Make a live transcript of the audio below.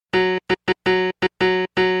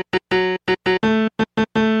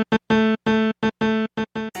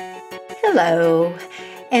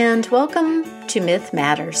Welcome to Myth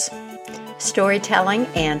Matters, storytelling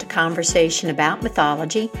and conversation about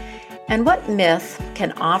mythology and what myth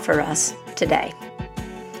can offer us today.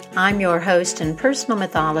 I'm your host and personal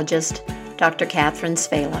mythologist, Dr. Catherine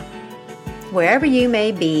Svela. Wherever you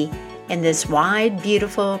may be in this wide,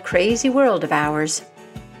 beautiful, crazy world of ours,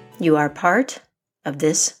 you are part of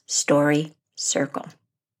this story circle.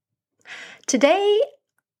 Today,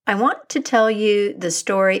 I want to tell you the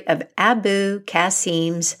story of Abu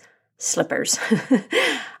Qasim's slippers.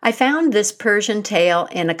 I found this Persian tale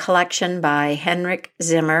in a collection by Henrik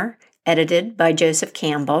Zimmer, edited by Joseph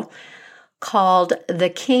Campbell, called The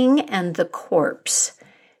King and the Corpse,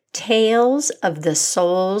 Tales of the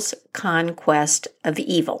Soul's Conquest of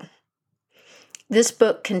Evil. This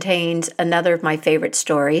book contains another of my favorite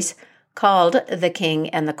stories called The King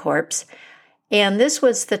and the Corpse, and this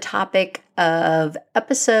was the topic of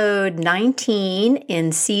episode 19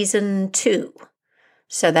 in season 2.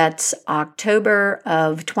 So that's October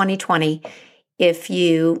of 2020 if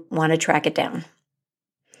you want to track it down.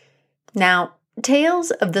 Now,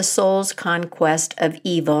 Tales of the Soul's Conquest of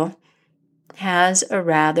Evil has a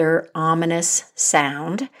rather ominous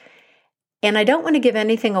sound, and I don't want to give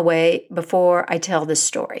anything away before I tell the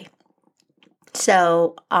story.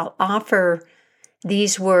 So I'll offer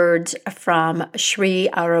these words from Sri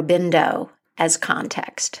Aurobindo as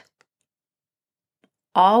context.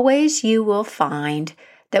 Always you will find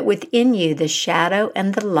that within you the shadow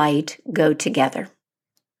and the light go together.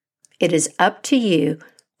 It is up to you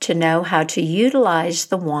to know how to utilize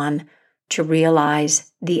the one to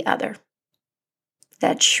realize the other.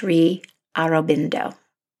 That's Sri Aurobindo.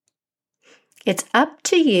 It's up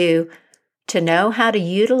to you to know how to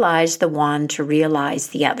utilize the one to realize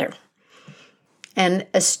the other. An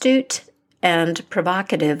astute and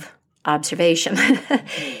provocative observation.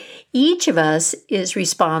 Each of us is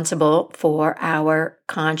responsible for our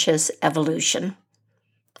conscious evolution,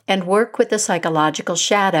 and work with the psychological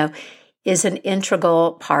shadow is an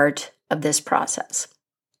integral part of this process.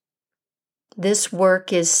 This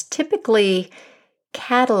work is typically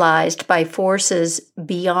catalyzed by forces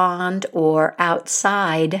beyond or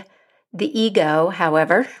outside the ego,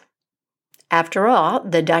 however. After all,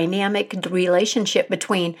 the dynamic relationship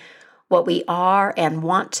between what we are and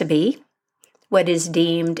want to be, what is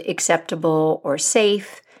deemed acceptable or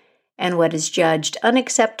safe, and what is judged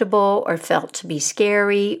unacceptable or felt to be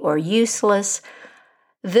scary or useless,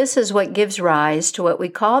 this is what gives rise to what we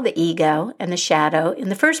call the ego and the shadow in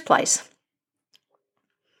the first place.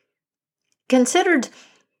 Considered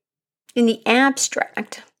in the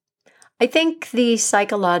abstract, I think these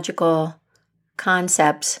psychological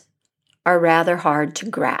concepts are rather hard to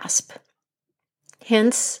grasp.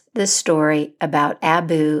 Hence the story about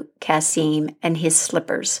Abu Qasim and his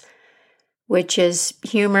slippers, which is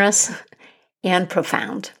humorous and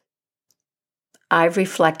profound. I've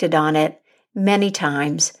reflected on it many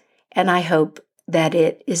times, and I hope that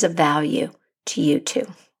it is of value to you too.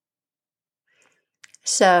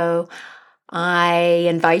 So I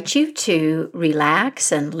invite you to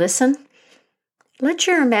relax and listen. Let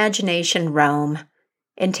your imagination roam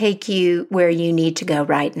and take you where you need to go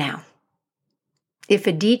right now. If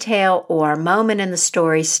a detail or moment in the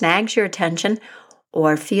story snags your attention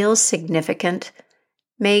or feels significant,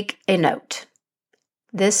 make a note.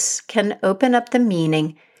 This can open up the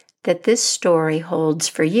meaning that this story holds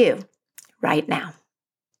for you right now.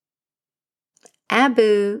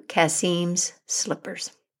 Abu Qasim's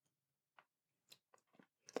slippers.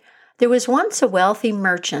 There was once a wealthy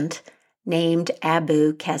merchant named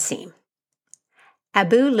Abu Qasim.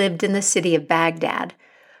 Abu lived in the city of Baghdad,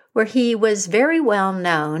 where he was very well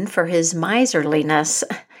known for his miserliness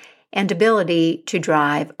and ability to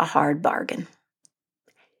drive a hard bargain.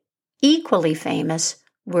 Equally famous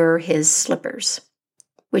were his slippers,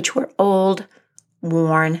 which were old,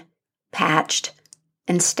 worn, patched,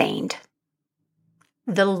 and stained.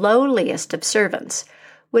 The lowliest of servants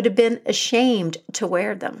would have been ashamed to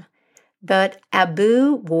wear them, but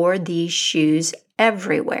Abu wore these shoes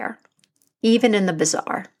everywhere, even in the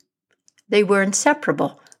bazaar. They were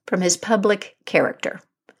inseparable from his public character,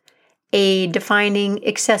 a defining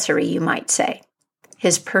accessory, you might say,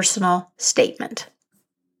 his personal statement.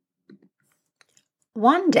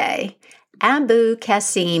 One day, Abu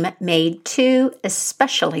Qasim made 2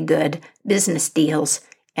 especially good business deals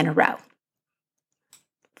in a row.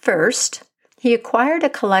 First, he acquired a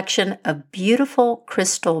collection of beautiful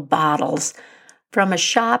crystal bottles from a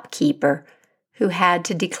shopkeeper who had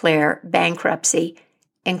to declare bankruptcy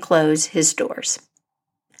and close his doors.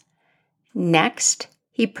 Next,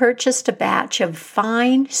 he purchased a batch of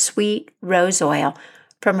fine, sweet rose oil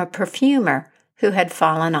from a perfumer who had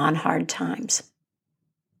fallen on hard times.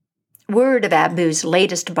 Word of Abu's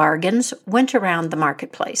latest bargains went around the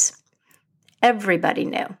marketplace. Everybody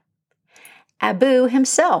knew. Abu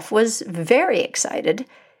himself was very excited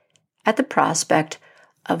at the prospect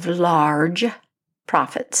of large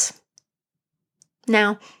profits.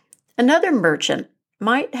 Now, another merchant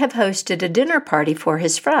might have hosted a dinner party for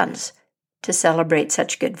his friends to celebrate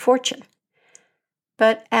such good fortune.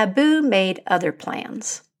 But Abu made other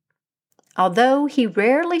plans. Although he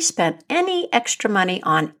rarely spent any extra money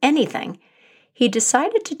on anything, he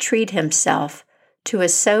decided to treat himself to a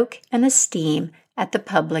soak and a steam at the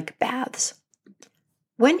public baths.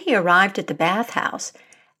 When he arrived at the bathhouse,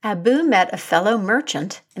 Abu met a fellow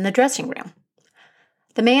merchant in the dressing room.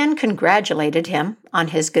 The man congratulated him on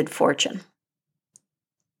his good fortune.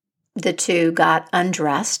 The two got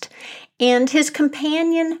undressed, and his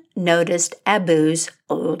companion noticed Abu's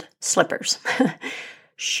old slippers.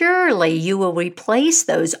 "Surely you will replace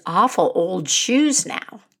those awful old shoes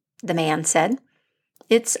now," the man said.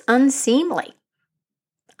 "It's unseemly.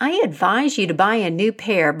 I advise you to buy a new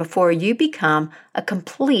pair before you become a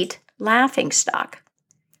complete laughingstock."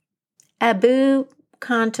 Abu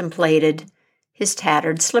contemplated his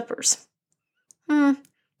tattered slippers.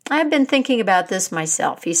 "I've been thinking about this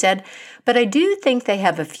myself," he said, "but I do think they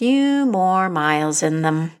have a few more miles in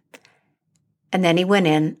them." And then he went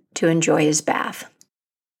in to enjoy his bath.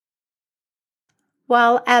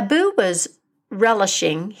 While Abu was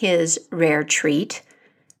relishing his rare treat,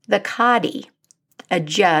 the Qadi, a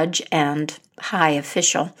judge and high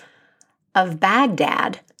official of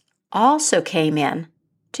Baghdad, also came in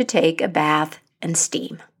to take a bath and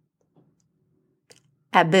steam.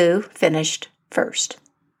 Abu finished first.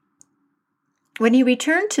 When he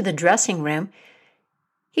returned to the dressing room,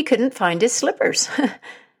 he couldn't find his slippers.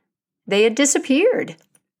 They had disappeared.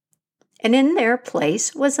 And in their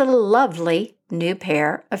place was a lovely new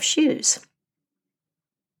pair of shoes.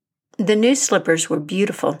 The new slippers were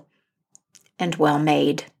beautiful and well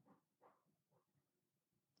made.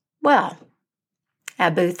 "Well,"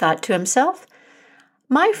 Abu thought to himself,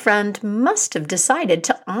 "my friend must have decided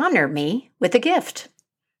to honor me with a gift.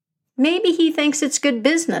 Maybe he thinks it's good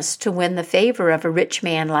business to win the favor of a rich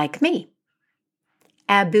man like me."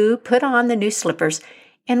 Abu put on the new slippers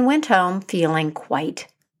and went home feeling quite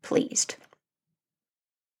pleased.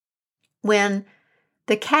 When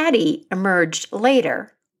the Qadi emerged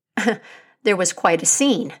later, there was quite a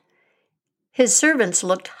scene. His servants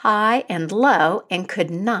looked high and low and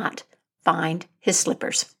could not find his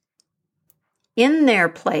slippers. In their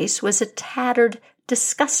place was a tattered,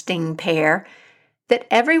 disgusting pair that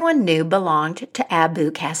everyone knew belonged to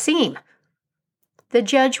Abu Qasim. The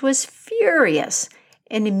judge was furious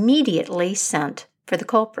and immediately sent for the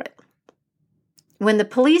culprit. When the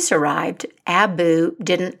police arrived, Abu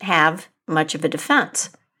didn't have much of a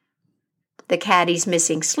defense. The Qadi's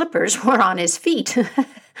missing slippers were on his feet.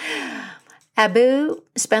 Abu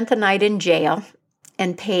spent the night in jail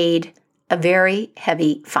and paid a very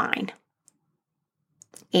heavy fine.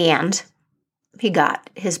 And he got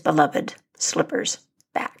his beloved slippers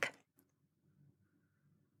back.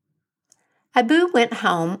 Abu went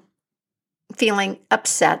home feeling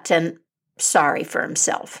upset and sorry for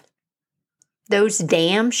himself. Those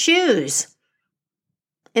damn shoes!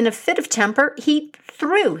 In a fit of temper, he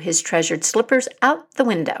threw his treasured slippers out the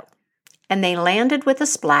window, and they landed with a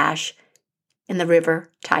splash in the river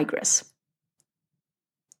Tigris.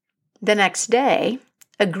 The next day,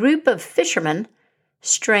 a group of fishermen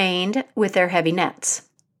strained with their heavy nets.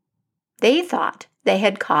 They thought they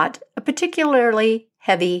had caught a particularly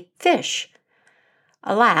heavy fish.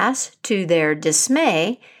 Alas, to their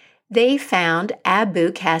dismay, they found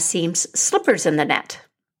Abu Qasim's slippers in the net.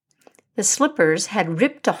 The slippers had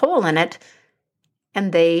ripped a hole in it,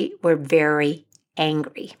 and they were very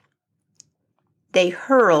angry. They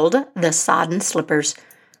hurled the sodden slippers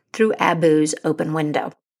through Abu's open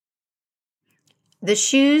window. The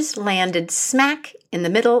shoes landed smack in the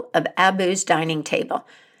middle of Abu's dining table,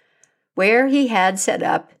 where he had set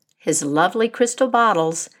up his lovely crystal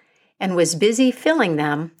bottles and was busy filling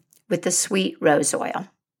them with the sweet rose oil.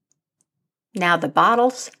 Now the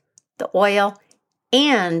bottles, the oil,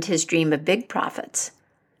 and his dream of big profits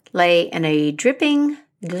lay in a dripping,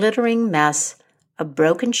 glittering mess of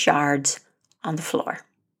broken shards on the floor.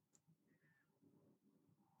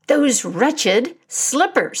 "Those wretched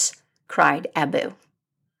slippers!" cried Abu.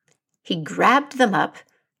 He grabbed them up,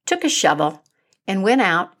 took a shovel, and went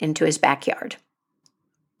out into his backyard.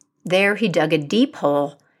 There he dug a deep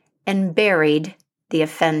hole and buried the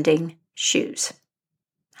offending shoes.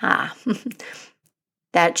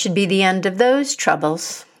 That should be the end of those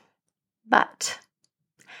troubles. But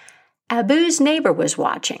Abu's neighbor was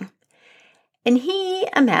watching, and he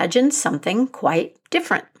imagined something quite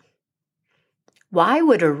different. Why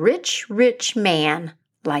would a rich man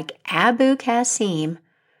like Abu Qasim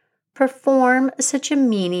perform such a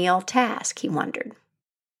menial task, he wondered.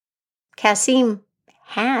 Qasim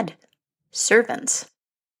had servants.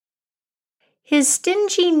 His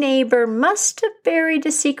stingy neighbor must have buried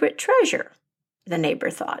a secret treasure, the neighbor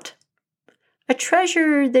thought. A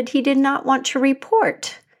treasure that he did not want to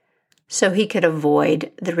report, so he could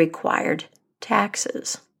avoid the required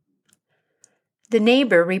taxes. The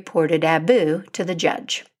neighbor reported Abu to the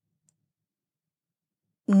judge.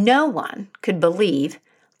 No one could believe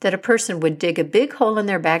that a person would dig a big hole in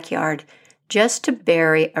their backyard just to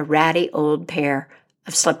bury a ratty old pair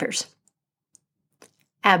of slippers.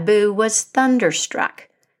 Abu was thunderstruck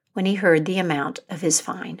when he heard the amount of his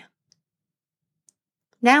fine.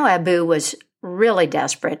 Now Abu was really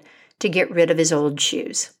desperate to get rid of his old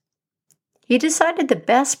shoes. He decided the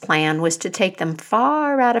best plan was to take them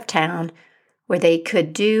far out of town where they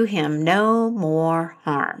could do him no more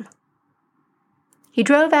harm. He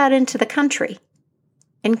drove out into the country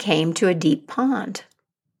and came to a deep pond.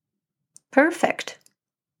 Perfect.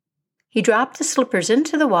 He dropped the slippers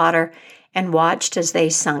into the water and watched as they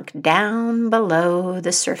sunk down below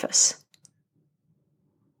the surface.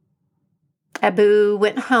 Abu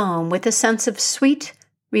went home with a sense of sweet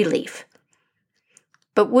relief.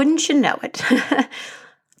 But wouldn't you know it,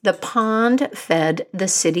 the pond fed the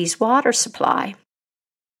city's water supply.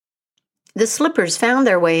 The slippers found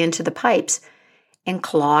their way into the pipes and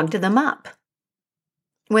clogged them up.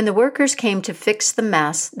 When the workers came to fix the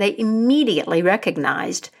mess, they immediately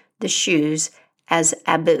recognized the shoes as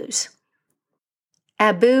Abu's.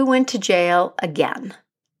 Abu went to jail again,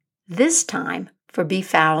 this time for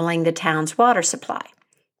befouling the town's water supply.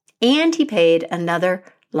 And he paid another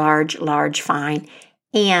large fine,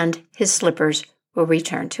 and his slippers were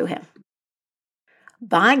returned to him.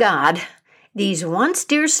 By God, these once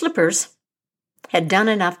dear slippers had done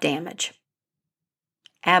enough damage.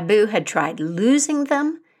 Abu had tried losing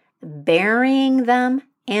them, burying them,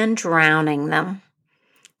 and drowning them.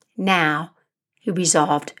 Now he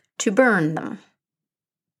resolved to burn them.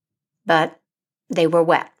 But they were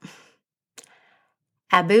wet.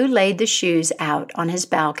 Abu laid the shoes out on his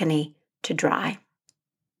balcony to dry.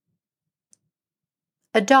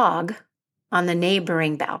 A dog on the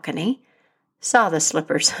neighboring balcony saw the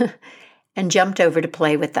slippers and jumped over to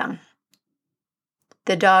play with them.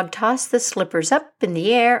 The dog tossed the slippers up in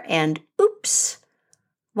the air and, oops,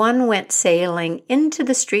 one went sailing into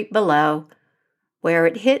the street below, where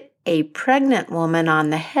it hit a pregnant woman on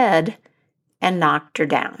the head and knocked her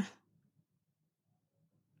down.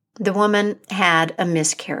 The woman had a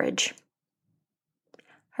miscarriage.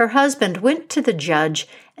 Her husband went to the judge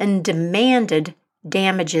and demanded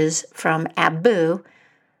damages from Abu,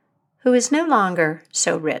 who is no longer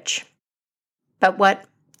so rich. But what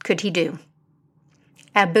could he do?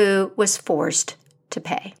 Abu was forced to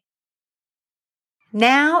pay.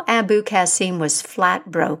 Now Abu Qasim was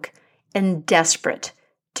flat broke and desperate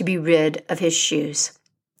to be rid of his shoes.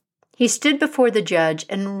 He stood before the judge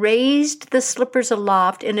and raised the slippers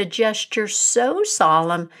aloft in a gesture so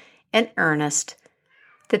solemn and earnest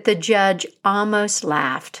that the judge almost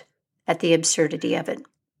laughed at the absurdity of it.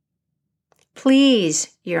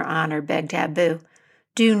 "Please, Your Honor," begged Abu,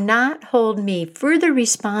 "do not hold me further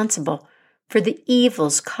responsible for the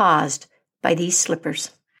evils caused by these slippers."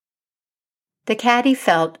 The Cadi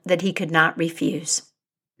felt that he could not refuse.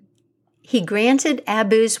 He granted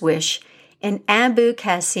Abu's wish, and Abu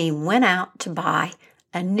Qasim went out to buy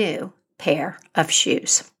a new pair of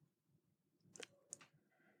shoes.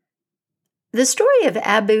 The story of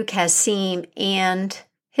Abu Qasim and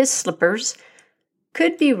his slippers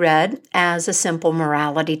could be read as a simple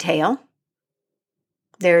morality tale.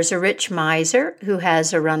 There's a rich miser who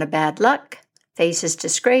has a run of bad luck, faces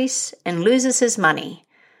disgrace, and loses his money.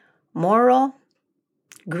 Moral: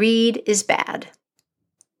 greed is bad.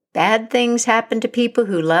 Bad things happen to people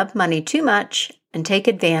who love money too much and take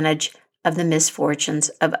advantage of the misfortunes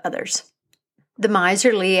of others. The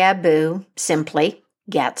miserly Abu simply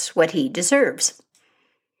gets what he deserves.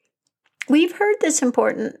 We've heard this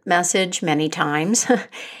important message many times,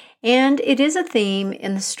 and it is a theme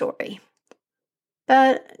in the story.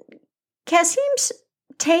 But Qasim's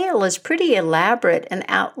tale is pretty elaborate and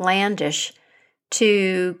outlandish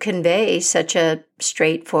to convey such a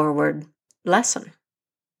straightforward lesson.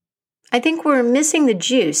 I think we're missing the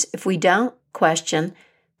juice if we don't question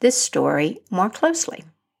this story more closely.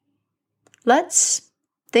 Let's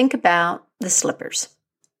think about the slippers,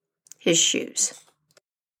 his shoes.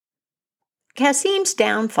 Qasim's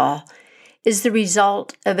downfall is the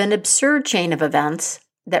result of an absurd chain of events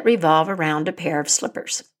that revolve around a pair of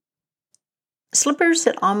slippers. Slippers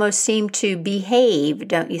that almost seem to behave,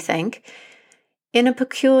 don't you think, in a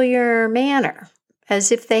peculiar manner,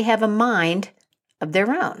 as if they have a mind of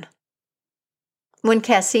their own. When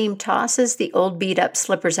Cassim tosses the old beat-up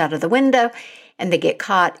slippers out of the window and they get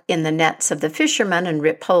caught in the nets of the fishermen and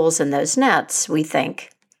rip holes in those nets, we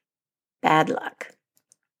think, bad luck.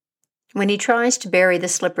 When he tries to bury the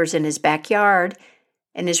slippers in his backyard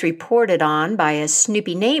and is reported on by a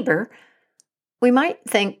snoopy neighbor, we might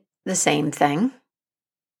think the same thing.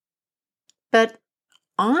 But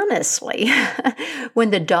honestly,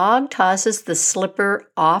 when the dog tosses the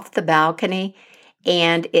slipper off the balcony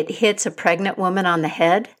and it hits a pregnant woman on the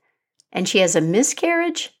head and she has a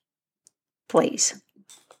miscarriage, please.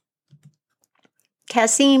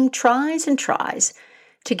 Cassim tries and tries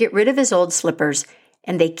to get rid of his old slippers,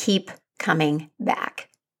 and they keep coming back.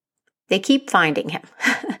 They keep finding him,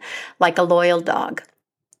 like a loyal dog.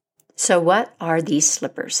 So what are these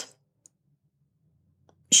slippers?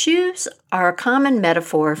 Shoes are a common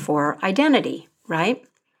metaphor for identity, right?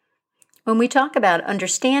 When we talk about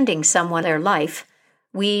understanding someone, their life,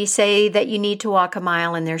 we say that you need to walk a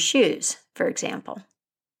mile in their shoes, for example.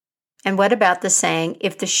 And what about the saying,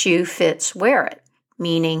 if the shoe fits, wear it?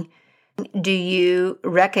 Meaning, do you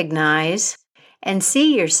recognize and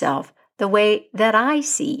see yourself the way that I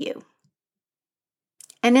see you?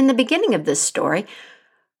 And in the beginning of this story,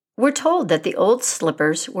 we're told that the old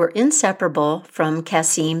slippers were inseparable from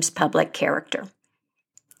Cassim's public character.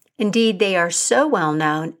 Indeed, they are so well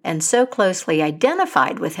known and so closely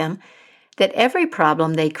identified with him that every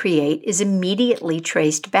problem they create is immediately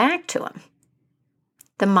traced back to him.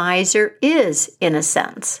 The miser is, in a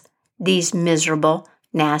sense, these miserable,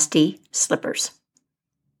 nasty slippers.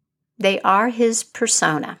 They are his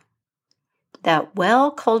persona, that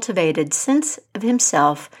well-cultivated sense of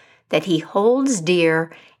himself that he holds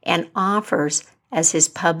dear and offers as his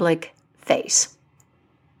public face.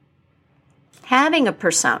 Having a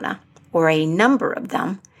persona, or a number of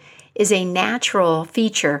them, is a natural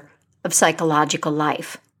feature of psychological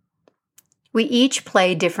life. We each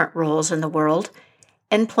play different roles in the world,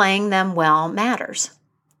 and playing them well matters.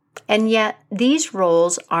 And yet, these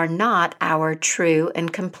roles are not our true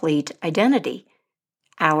and complete identity,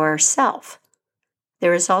 our self.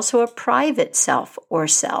 There is also a private self or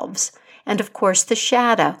selves, and of course the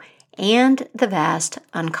shadow and the vast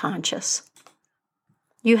unconscious.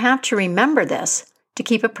 You have to remember this to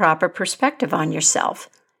keep a proper perspective on yourself,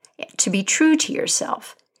 to be true to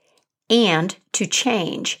yourself, and to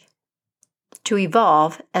change, to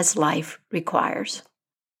evolve as life requires.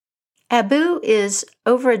 Abu is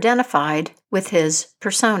over-identified with his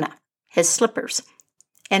persona, his slippers,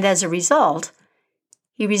 and as a result,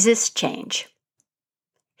 he resists change.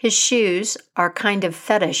 His shoes are kind of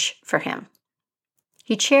fetish for him.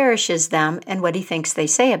 He cherishes them and what he thinks they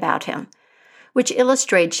say about him, which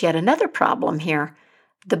illustrates yet another problem here,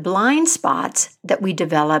 the blind spots that we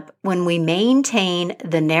develop when we maintain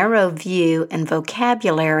the narrow view and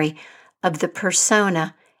vocabulary of the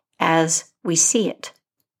persona as we see it.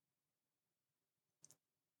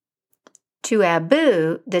 To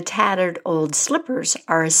Abu, the tattered old slippers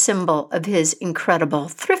are a symbol of his incredible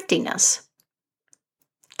thriftiness.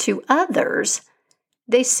 To others,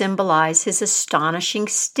 they symbolize his astonishing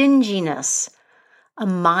stinginess, a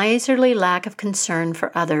miserly lack of concern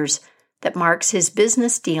for others that marks his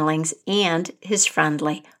business dealings and his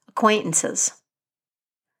friendly acquaintances.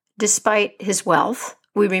 Despite his wealth,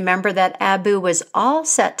 we remember that Abu was all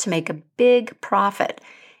set to make a big profit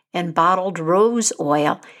in bottled rose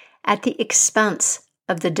oil at the expense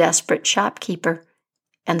of the desperate shopkeeper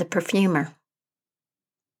and the perfumer.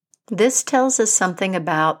 This tells us something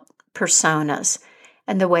about personas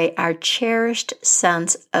and the way our cherished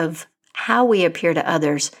sense of how we appear to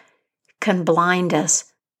others can blind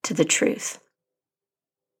us to the truth.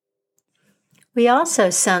 We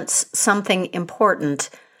also sense something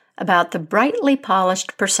important about the brightly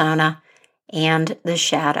polished persona and the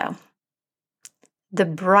shadow. The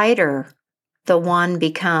brighter the one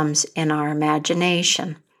becomes in our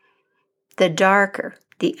imagination, the darker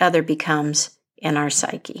the other becomes in our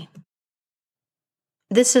psyche.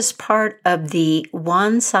 This is part of the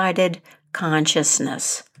one-sided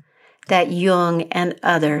consciousness that Jung and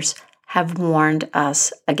others have warned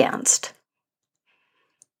us against.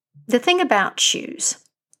 The thing about shoes,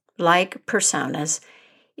 like personas,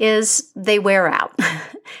 is they wear out.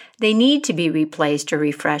 They need to be replaced or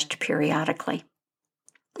refreshed periodically.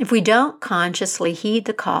 If we don't consciously heed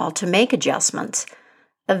the call to make adjustments,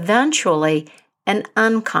 eventually an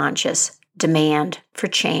unconscious demand for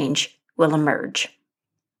change will emerge.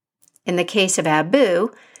 In the case of Abu,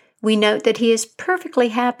 we note that he is perfectly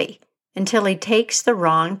happy until he takes the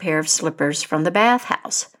wrong pair of slippers from the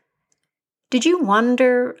bathhouse. Did you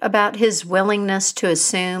wonder about his willingness to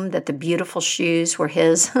assume that the beautiful shoes were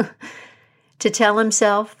his? To tell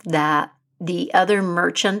himself that the other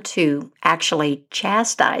merchant who actually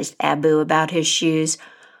chastised Abu about his shoes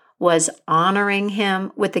was honoring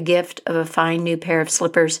him with the gift of a fine new pair of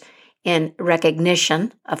slippers in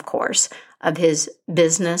recognition, of course, of his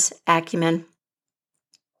business acumen.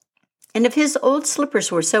 And if his old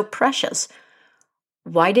slippers were so precious,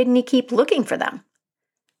 why didn't he keep looking for them?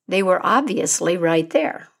 They were obviously right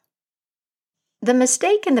there. The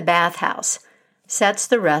mistake in the bathhouse sets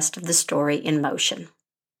the rest of the story in motion.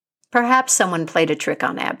 Perhaps someone played a trick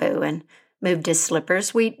on Abu and moved his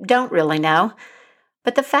slippers. We don't really know.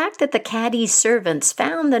 But the fact that the caddy's servants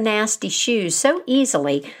found the nasty shoes so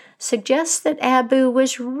easily suggests that Abu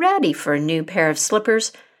was ready for a new pair of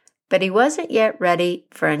slippers, but he wasn't yet ready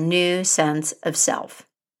for a new sense of self.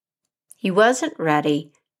 He wasn't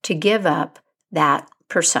ready to give up that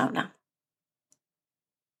persona.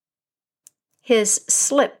 His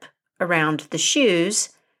slip around the shoes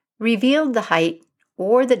revealed the height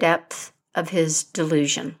or the depth of his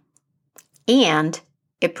delusion, and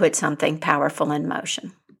it put something powerful in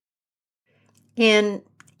motion. In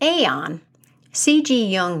Aeon, C.G.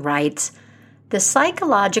 Jung writes, "The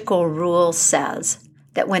psychological rule says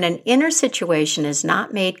that when an inner situation is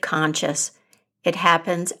not made conscious, it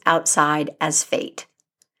happens outside as fate.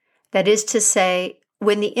 That is to say,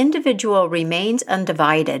 when the individual remains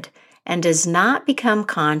undivided and does not become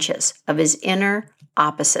conscious of his inner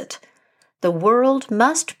opposite, the world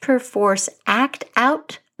must perforce act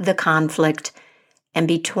out the conflict and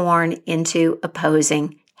be torn into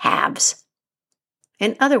opposing halves."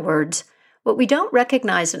 In other words, what we don't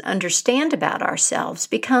recognize and understand about ourselves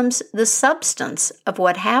becomes the substance of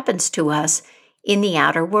what happens to us in the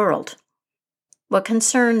outer world. What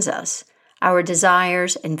concerns us, our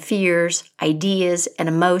desires and fears, ideas and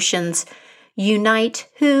emotions, unite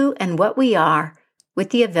who and what we are with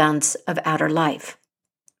the events of outer life.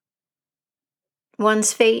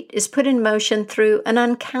 One's fate is put in motion through an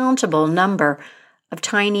uncountable number of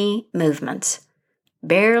tiny movements,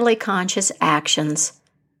 barely conscious actions,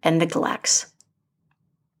 and neglects.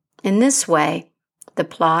 In this way, the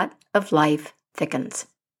plot of life thickens.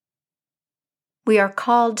 We are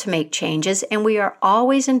called to make changes, and we are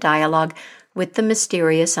always in dialogue with the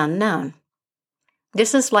mysterious unknown.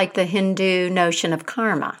 This is like the Hindu notion of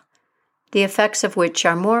karma, the effects of which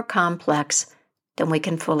are more complex than we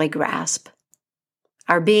can fully grasp.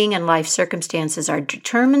 Our being and life circumstances are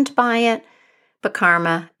determined by it, but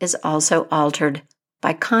karma is also altered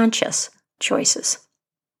by conscious choices.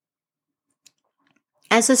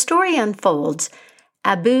 As the story unfolds,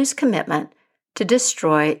 Abu's commitment to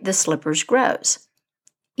destroy the slippers grows.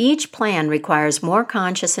 Each plan requires more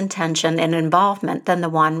conscious intention and involvement than the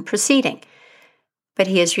one preceding, but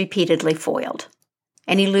he is repeatedly foiled,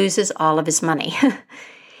 and he loses all of his money.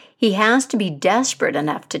 He has to be desperate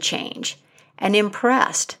enough to change and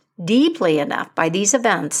impressed deeply enough by these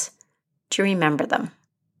events to remember them.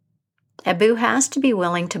 Abu has to be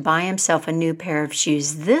willing to buy himself a new pair of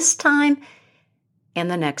shoes this time and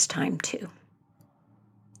the next time too.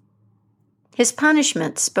 His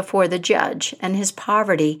punishments before the judge and his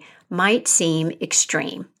poverty might seem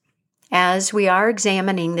extreme, as we are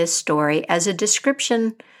examining this story as a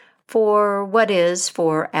description for what is,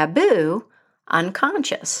 for Abu,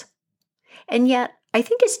 unconscious. And yet, I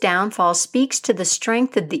think his downfall speaks to the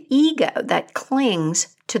strength of the ego that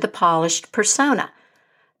clings to the polished persona,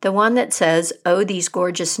 the one that says, "Oh, these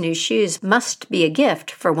gorgeous new shoes must be a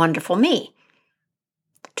gift for wonderful me."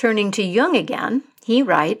 Turning to Jung again, he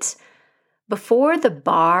writes, "Before the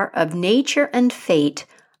bar of nature and fate,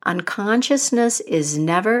 unconsciousness is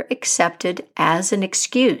never accepted as an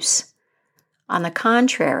excuse. On the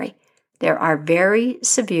contrary, there are very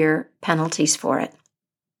severe penalties for it."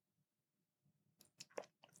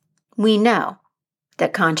 We know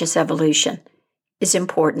that conscious evolution is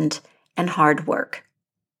important and hard work.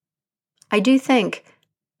 I do think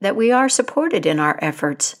that we are supported in our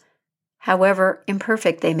efforts, however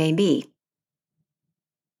imperfect they may be.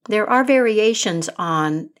 There are variations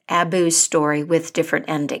on Abu's story with different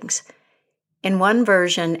endings. In one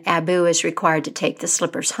version, Abu is required to take the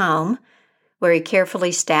slippers home, where he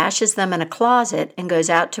carefully stashes them in a closet and goes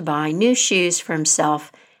out to buy new shoes for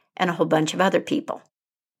himself and a whole bunch of other people.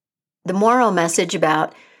 The moral message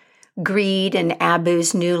about greed and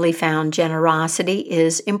Abu's newly found generosity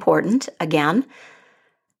is important, again,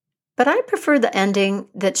 but I prefer the ending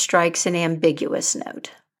that strikes an ambiguous note.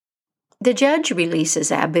 The judge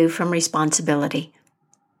releases Abu from responsibility.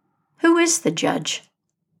 Who is the judge?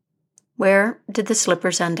 Where did the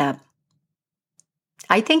slippers end up?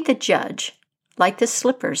 I think the judge, like the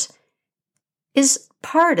slippers, is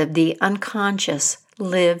part of the unconscious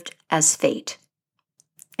lived as fate,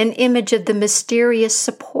 an image of the mysterious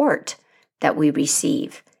support that we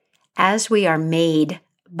receive as we are made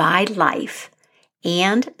by life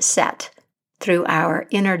and set through our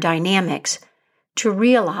inner dynamics to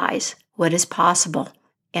realize what is possible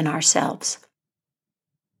in ourselves.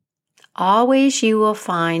 Always you will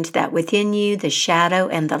find that within you the shadow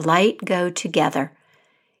and the light go together.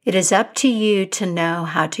 It is up to you to know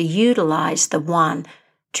how to utilize the one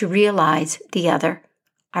to realize the other,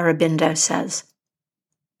 Aurobindo says.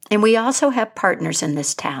 And we also have partners in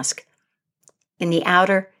this task, in the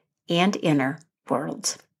outer and inner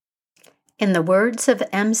worlds. In the words of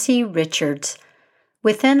M.C. Richards,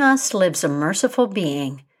 within us lives a merciful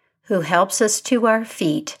being who helps us to our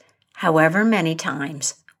feet however many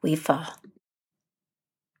times we fall.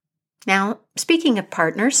 Now, speaking of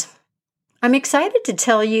partners, I'm excited to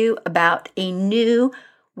tell you about a new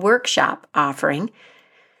workshop offering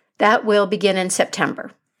that will begin in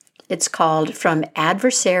September. It's called From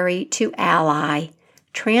Adversary to Ally,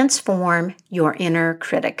 Transform Your Inner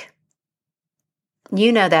Critic.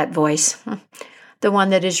 You know that voice, the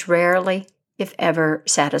one that is rarely, if ever,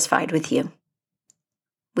 satisfied with you.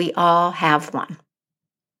 We all have one.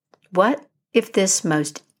 What if this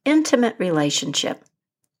most intimate relationship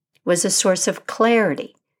was a source of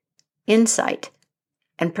clarity, insight,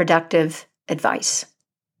 and productive advice,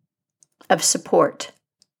 of support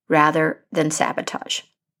rather than sabotage?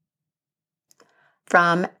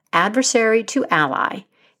 From Adversary to Ally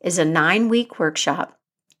is a 9-week workshop.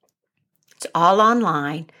 It's all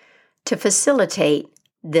online to facilitate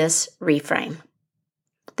this reframe.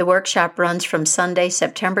 The workshop runs from Sunday,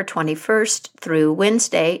 September 21st through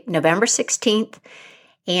Wednesday, November 16th,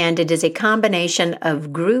 and it is a combination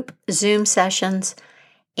of group Zoom sessions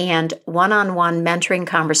and one-on-one mentoring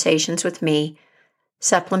conversations with me,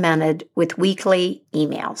 supplemented with weekly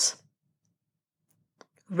emails.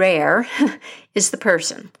 Rare is the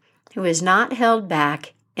person who is not held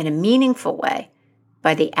back in a meaningful way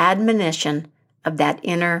by the admonition of that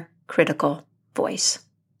inner critical voice.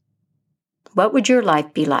 What would your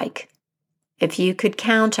life be like if you could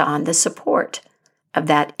count on the support of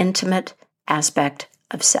that intimate aspect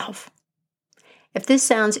of self? If this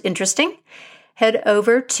sounds interesting, head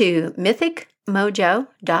over to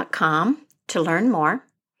mythicmojo.com to learn more.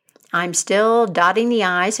 I'm still dotting the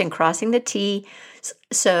I's and crossing the T's,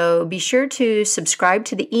 so be sure to subscribe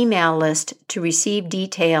to the email list to receive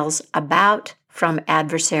details about From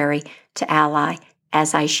Adversary to Ally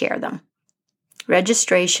as I share them.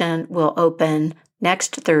 Registration will open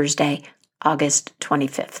next Thursday, August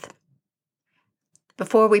 25th.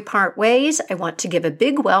 Before we part ways, I want to give a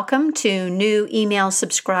big welcome to new email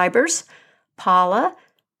subscribers: Paula,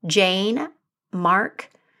 Jane, Mark,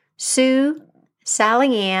 Sue,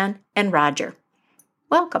 Sally Ann, and Roger.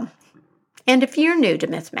 Welcome. And if you're new to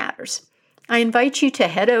Myth Matters, I invite you to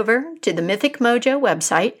head over to the Mythic Mojo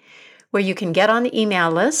website, where you can get on the email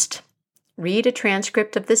list, read a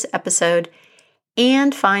transcript of this episode,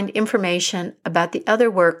 and find information about the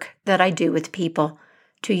other work that I do with people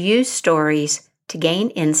to use stories to gain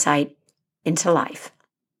insight into life.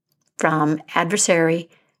 From Adversary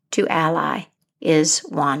to Ally is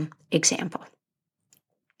one example.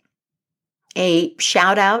 A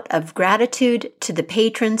shout out of gratitude to the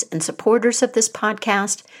patrons and supporters of this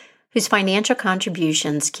podcast, whose financial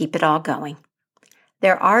contributions keep it all going.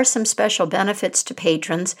 There are some special benefits to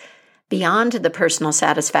patrons beyond the personal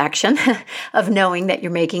satisfaction of knowing that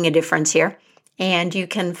you're making a difference here, and you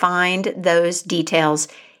can find those details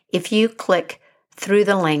if you click through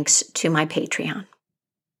the links to my Patreon.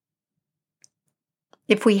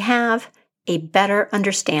 If we have a better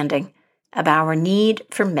understanding of our need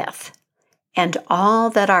for myth and all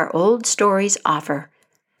that our old stories offer,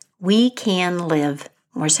 we can live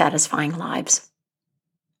more satisfying lives.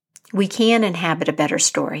 We can inhabit a better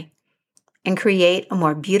story and create a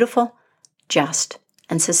more beautiful, just,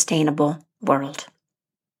 and sustainable world.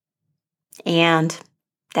 And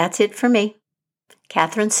that's it for me,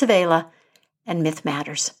 Catherine Savela, and Myth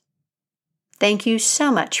Matters. Thank you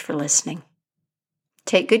so much for listening.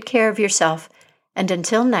 Take good care of yourself, and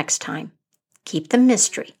until next time, keep the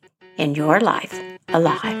mystery in your life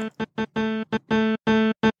alive.